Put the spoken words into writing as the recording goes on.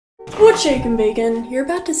What's shakin' bacon? You're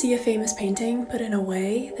about to see a famous painting, but in a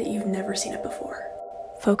way that you've never seen it before.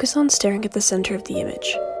 Focus on staring at the center of the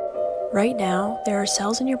image. Right now, there are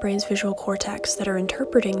cells in your brain's visual cortex that are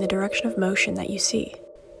interpreting the direction of motion that you see.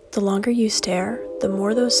 The longer you stare, the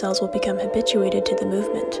more those cells will become habituated to the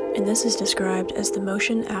movement, and this is described as the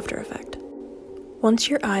motion after effect. Once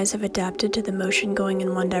your eyes have adapted to the motion going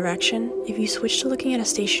in one direction, if you switch to looking at a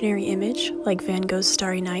stationary image, like Van Gogh's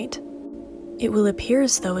Starry Night, it will appear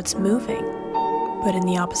as though it's moving, but in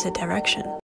the opposite direction.